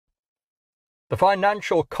The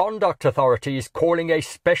Financial Conduct Authority is calling a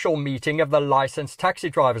special meeting of the Licensed Taxi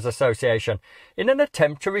Drivers Association in an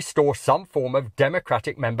attempt to restore some form of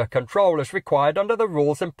democratic member control as required under the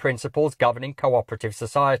rules and principles governing cooperative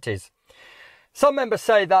societies. Some members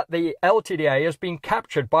say that the LTDA has been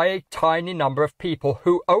captured by a tiny number of people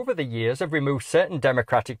who over the years have removed certain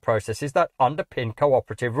democratic processes that underpin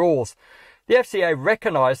cooperative rules. The FCA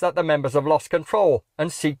recognise that the members have lost control and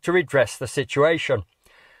seek to redress the situation.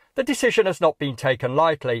 The decision has not been taken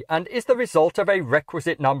lightly and is the result of a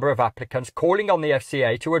requisite number of applicants calling on the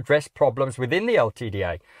FCA to address problems within the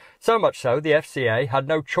LTDA. So much so, the FCA had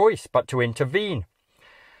no choice but to intervene.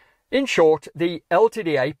 In short, the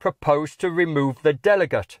LTDA proposed to remove the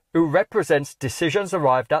delegate, who represents decisions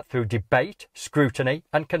arrived at through debate, scrutiny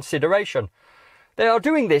and consideration. They are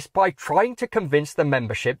doing this by trying to convince the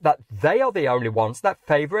membership that they are the only ones that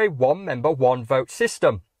favour a one-member, one-vote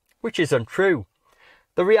system, which isn't true.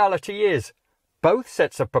 The reality is, both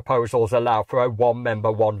sets of proposals allow for a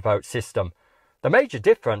one-member, one-vote system. The major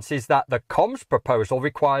difference is that the COM's proposal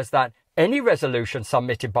requires that any resolution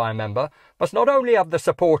submitted by a member must not only have the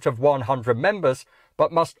support of 100 members,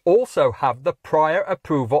 but must also have the prior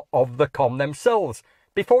approval of the COM themselves,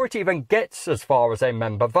 before it even gets as far as a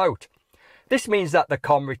member vote. This means that the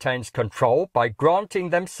COM retains control by granting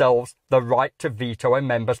themselves the right to veto a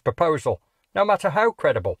member's proposal, no matter how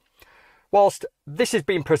credible. Whilst this is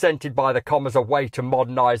being presented by the COM as a way to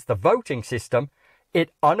modernise the voting system, it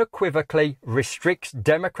unequivocally restricts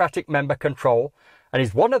democratic member control and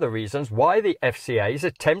is one of the reasons why the FCA is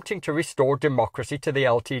attempting to restore democracy to the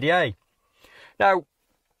LTDA. Now,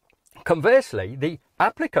 conversely, the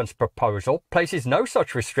applicant's proposal places no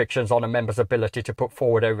such restrictions on a member's ability to put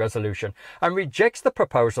forward a resolution and rejects the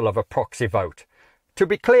proposal of a proxy vote. To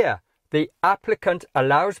be clear, the applicant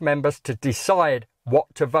allows members to decide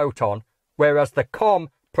what to vote on, whereas the COM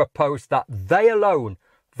proposed that they alone,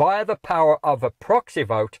 via the power of a proxy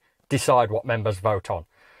vote, decide what members vote on.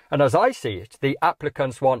 And as I see it, the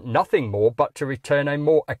applicants want nothing more but to return a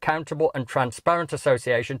more accountable and transparent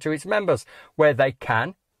association to its members, where they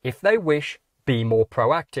can, if they wish, be more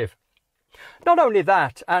proactive. Not only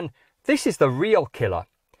that, and this is the real killer,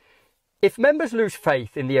 if members lose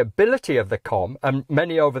faith in the ability of the COM, and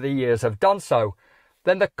many over the years have done so,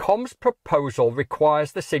 then the COM's proposal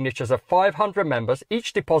requires the signatures of 500 members,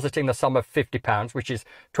 each depositing the sum of £50, which is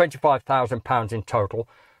 £25,000 in total,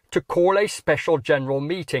 to call a special general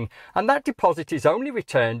meeting, and that deposit is only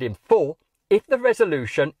returned in full if the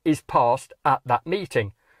resolution is passed at that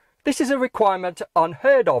meeting. This is a requirement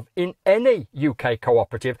unheard of in any UK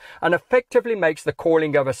cooperative and effectively makes the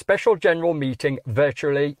calling of a special general meeting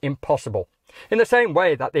virtually impossible. In the same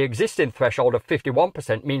way that the existing threshold of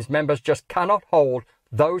 51% means members just cannot hold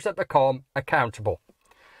those at the COM accountable.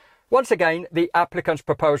 Once again, the applicant's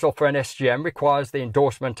proposal for an SGM requires the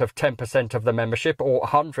endorsement of 10% of the membership, or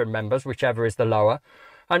 100 members, whichever is the lower,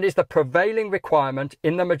 and is the prevailing requirement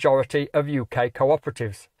in the majority of UK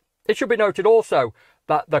cooperatives. It should be noted also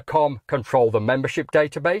that the COM control the membership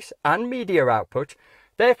database and media output.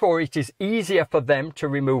 Therefore, it is easier for them to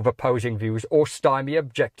remove opposing views or stymie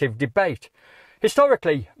objective debate.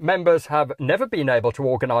 Historically, members have never been able to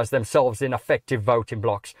organise themselves in effective voting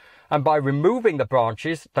blocks, and by removing the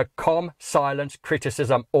branches, the COM silenced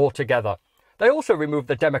criticism altogether. They also removed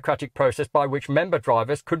the democratic process by which member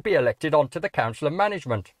drivers could be elected onto the Council of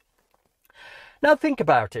Management. Now think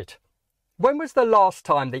about it. When was the last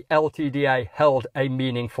time the LTDA held a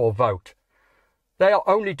meaningful vote? They are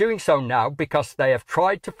only doing so now because they have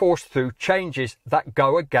tried to force through changes that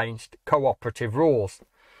go against cooperative rules.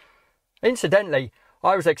 Incidentally,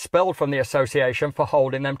 I was expelled from the association for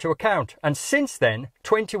holding them to account, and since then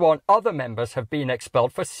 21 other members have been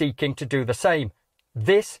expelled for seeking to do the same.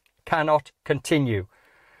 This cannot continue.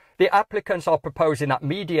 The applicants are proposing that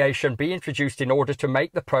mediation be introduced in order to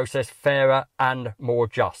make the process fairer and more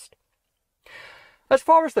just. As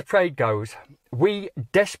far as the trade goes, we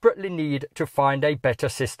desperately need to find a better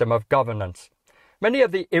system of governance. Many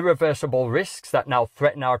of the irreversible risks that now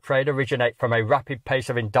threaten our trade originate from a rapid pace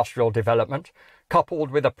of industrial development, coupled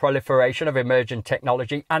with a proliferation of emerging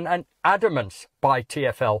technology and an adamance by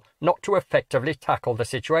TfL not to effectively tackle the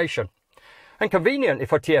situation. And conveniently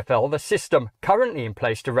for TfL, the system currently in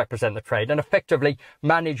place to represent the trade and effectively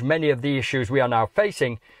manage many of the issues we are now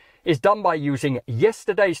facing is done by using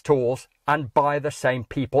yesterday's tools and by the same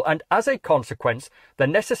people, and as a consequence, the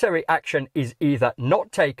necessary action is either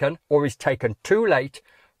not taken or is taken too late,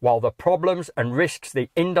 while the problems and risks the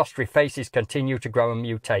industry faces continue to grow and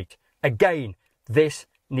mutate. Again, this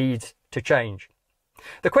needs to change.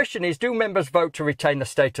 The question is, do members vote to retain the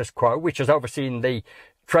status quo, which has overseen the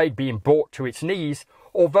trade being brought to its knees,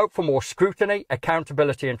 or vote for more scrutiny,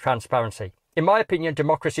 accountability and transparency. In my opinion,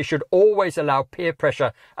 democracy should always allow peer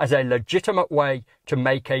pressure as a legitimate way to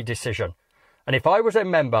make a decision. And if I was a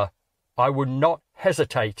member, I would not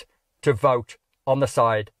hesitate to vote on the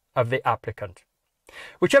side of the applicant.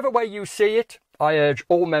 Whichever way you see it, I urge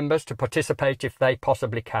all members to participate if they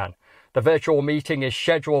possibly can. The virtual meeting is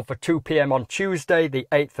scheduled for 2 p.m. on Tuesday, the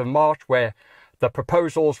 8th of March, where the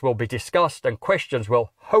proposals will be discussed and questions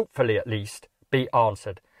will, hopefully at least, be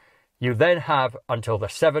answered. You then have until the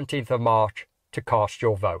 17th of March to cast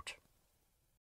your vote.